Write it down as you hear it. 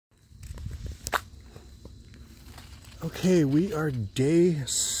Okay, we are day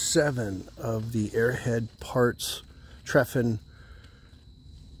 7 of the Airheads Parts Treffen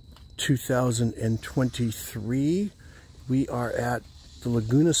 2023. We are at the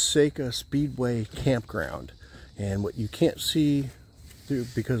Laguna Seca Speedway campground, and what you can't see through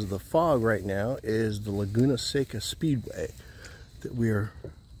because of the fog right now is the Laguna Seca Speedway that we are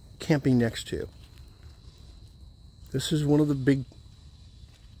camping next to. This is one of the big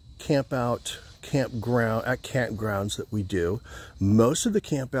campgrounds that we do. Most of the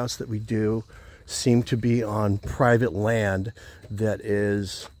campouts that we do seem to be on private land that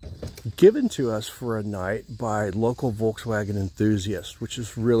is given to us for a night by local Volkswagen enthusiasts, which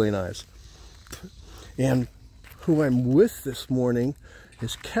is really nice. And who I'm with this morning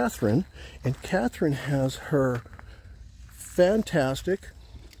is Catherine, and Catherine has her fantastic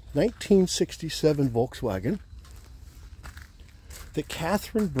 1967 Volkswagen that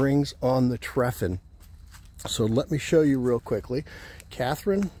Catherine brings on the Treffen. So let me show you real quickly.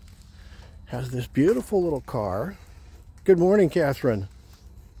 Catherine has this beautiful little car. Good morning, Catherine.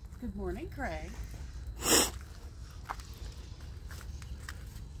 Good morning, Craig.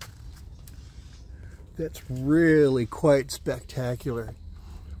 That's really quite spectacular.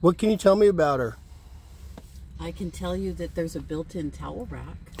 What can you tell me about her? I can tell you that there's a built-in towel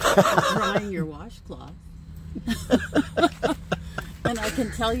rack for drying your washcloth. And I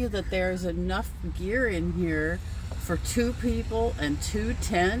can tell you that there's enough gear in here for 2 people and 2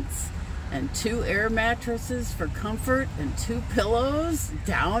 tents and 2 air mattresses for comfort and 2 pillows,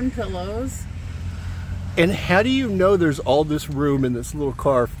 down pillows. And how do you know there's all this room in this little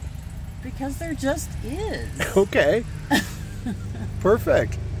car? Because there just is. Okay.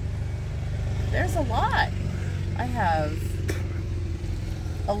 Perfect. There's a lot. I have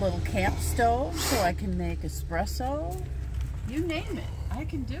a little camp stove so I can make espresso. You name it, I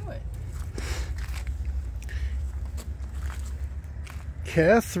can do it.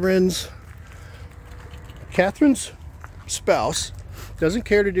 Catherine's spouse doesn't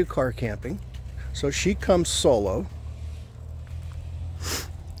care to do car camping, so she comes solo,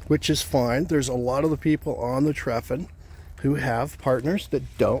 which is fine. There's a lot of the people on the Treffen who have partners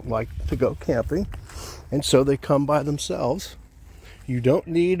that don't like to go camping, and so they come by themselves. You don't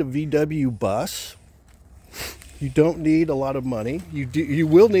need a VW bus. You don't need a lot of money. You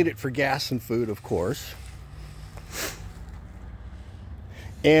will need it for gas and food, of course.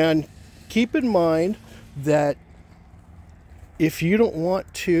 And keep in mind that if you don't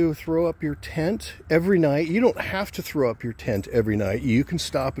want to throw up your tent every night, you don't have to throw up your tent every night. You can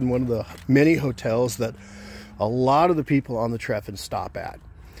stop in one of the many hotels that a lot of the people on the Treffen stop at.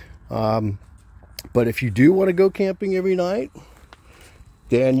 But if you do want to go camping every night,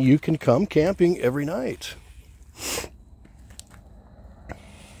 then you can come camping every night.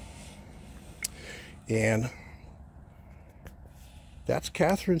 And that's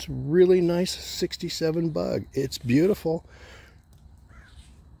Catherine's really nice 67 Bug. It's beautiful.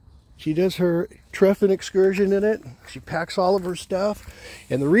 She does her Treffen excursion in it. She packs all of her stuff.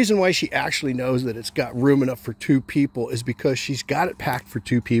 And the reason why she actually knows that it's got room enough for 2 people is because she's got it packed for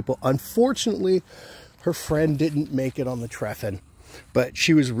 2 people. Unfortunately, her friend didn't make it on the Treffen, but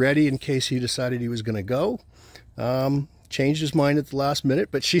she was ready in case he decided he was going to go. Changed his mind at the last minute,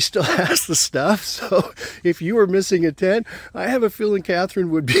 but she still has the stuff. So if you were missing a tent, I have a feeling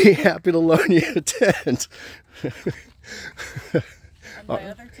Catherine would be happy to loan you a tent. And my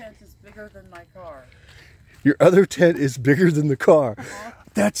other tent is bigger than my car. Your other tent is bigger than the car.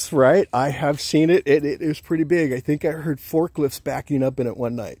 That's right. I have seen it. It is pretty big. I think I heard forklifts backing up in it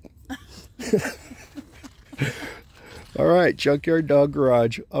one night. All right, Junkyard Dog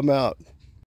Garage. I'm out.